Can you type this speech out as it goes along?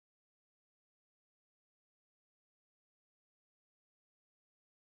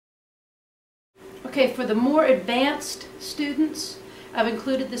Okay, for the more advanced students, I've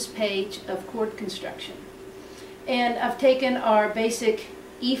included this page of chord construction. And I've taken our basic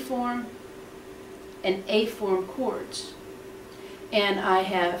E form and A form chords, and I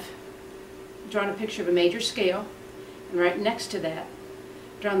have drawn a picture of a major scale, and right next to that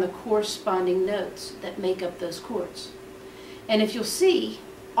drawn the corresponding notes that make up those chords. And if you'll see,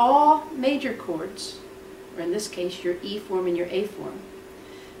 all major chords, or in this case your E form and your A form,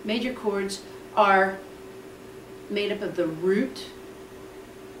 major chords are made up of the root,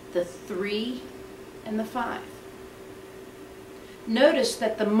 the 3, and the 5. Notice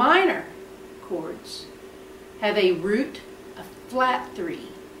that the minor chords have a root, a flat 3,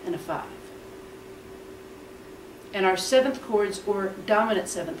 and a 5. And our 7th chords, or dominant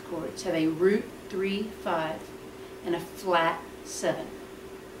 7th chords, have a root, 3, 5, and a flat 7.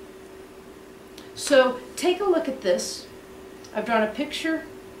 So take a look at this. I've drawn a picture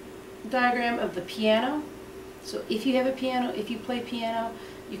diagram of the piano. So if you have a piano, if you play piano,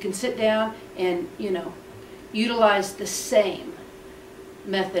 you can sit down and, utilize the same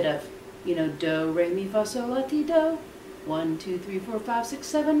method of, do, re, mi, fa, sol, la, ti, do. 1, 2, 3, 4, 5, 6,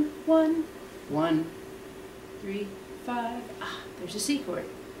 7, 1, 1, 3, 5. There's a C chord.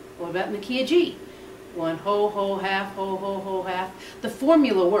 What about in the key of G? 1, whole, half, whole, half. The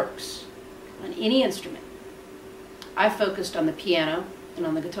formula works on any instrument. I focused on the piano and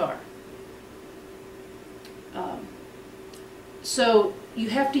on the guitar. So you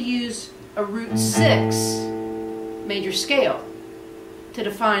have to use a root 6 major scale to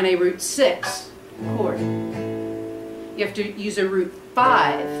define a root 6 chord. You have to use a root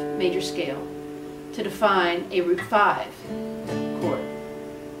 5 major scale to define a root 5 chord.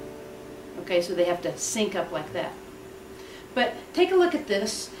 Okay, so they have to sync up like that. But take a look at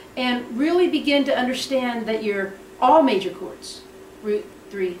this and really begin to understand that you're all major chords, root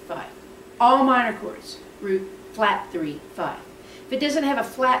 3, 5. All minor chords, root flat 3, 5. If it doesn't have a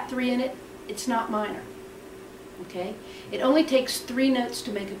flat 3 in it, it's not minor. Okay? It only takes 3 notes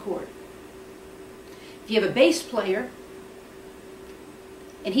to make a chord. If you have a bass player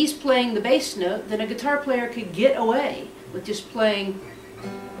and he's playing the bass note, then a guitar player could get away with just playing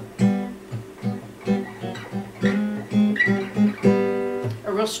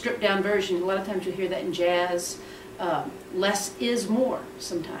a real stripped down version. A lot of times you'll hear that in jazz. Less is more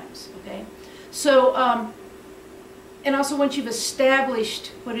sometimes. Okay? So, and also once you've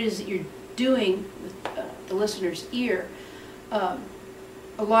established what it is that you're doing with the listener's ear, a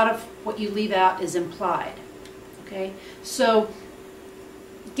lot of what you leave out is implied. Okay? So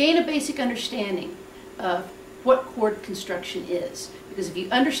gain a basic understanding of what chord construction is, because if you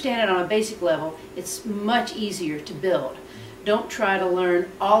understand it on a basic level, it's much easier to build. Don't try to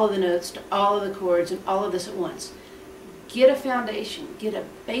learn all of the notes to all of the chords and all of this at once. Get a foundation, get a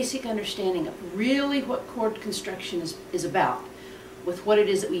basic understanding of really what chord construction is about, with what it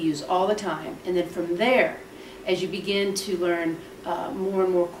is that we use all the time, and then from there, as you begin to learn more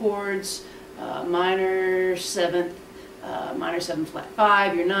and more chords, minor 7th, minor 7 flat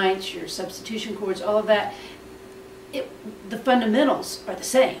 5, your ninths, your substitution chords, all of that, the fundamentals are the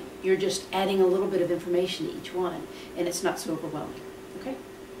same. You're just adding a little bit of information to each one, and it's not so overwhelming. Okay?